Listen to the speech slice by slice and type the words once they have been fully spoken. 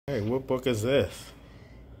Hey, what book is this?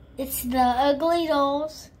 It's the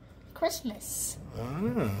UglyDolls Christmas.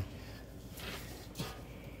 Ah.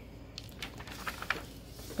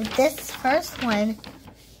 But this first one,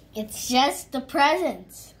 it's just the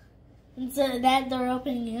presents. And so that they're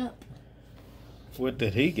opening up. What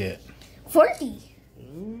did he get? 40.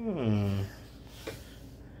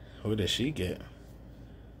 What did she get?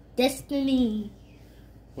 Destiny.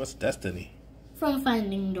 What's Destiny? From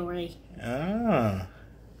Finding Dory. Ah.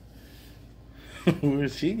 What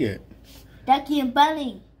did she get? Ducky and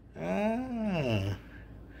Bunny. Ah.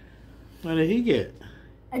 What did he get?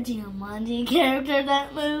 A Jumanji character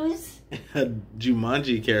that moves. A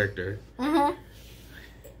Jumanji character. Uh-huh.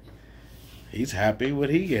 He's happy.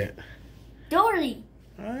 What'd he get? Dory.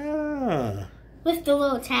 Ah. With the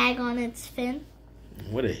little tag on its fin.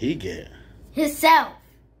 What did he get? Himself.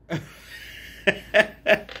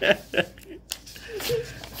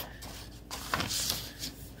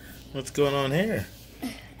 What's going on here?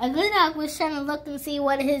 UglyDog was trying to look and see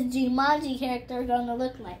what his Jumanji character is going to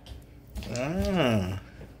look like. Ah.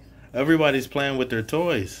 Everybody's playing with their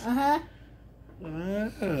toys. Uh-huh.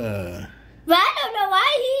 Ah. But I don't know why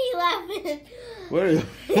he's laughing.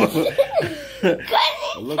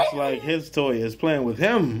 It looks like his toy is playing with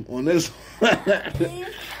him on this one. I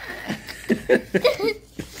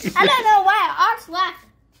don't know why Art's laughing.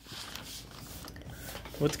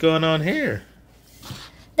 What's going on here?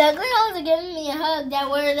 The UglyDolls are giving me a hug that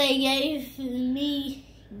where they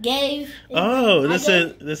gave. Oh,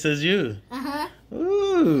 this is you. Uh-huh.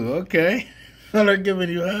 Ooh, okay. They're giving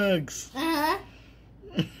you hugs. Uh-huh.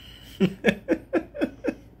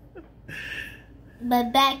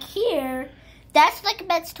 But back here, that's like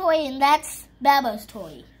Bet's toy and that's Babo's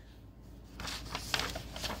toy.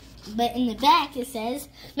 But in the back it says,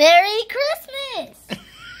 Merry Christmas!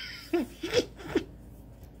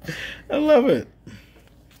 I love it.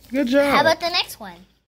 Good job. How about the next one?